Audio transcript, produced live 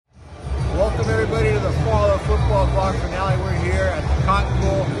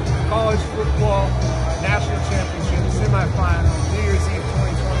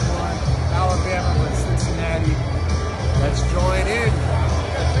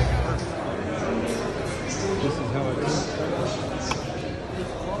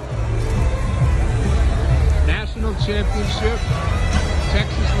Championship.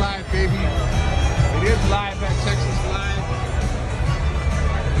 Texas Live, baby. It is live at Texas Live.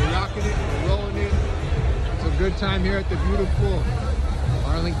 We're rocking it, we're rolling it. It's a good time here at the beautiful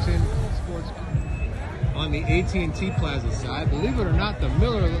Arlington Sports on the AT&T Plaza side. Believe it or not, the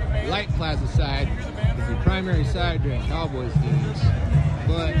Miller Lite Plaza side is the primary side during Cowboys games.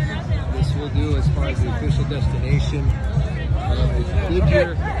 But this will do as far as the official destination of the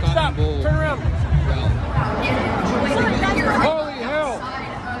Goodyear Cotton Bowl. Turn around. Holy hell!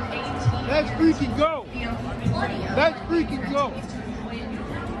 Let's freaking go! Let's freaking go!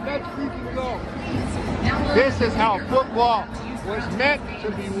 Let's freaking go! This is how football was meant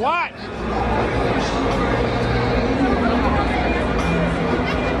to be watched!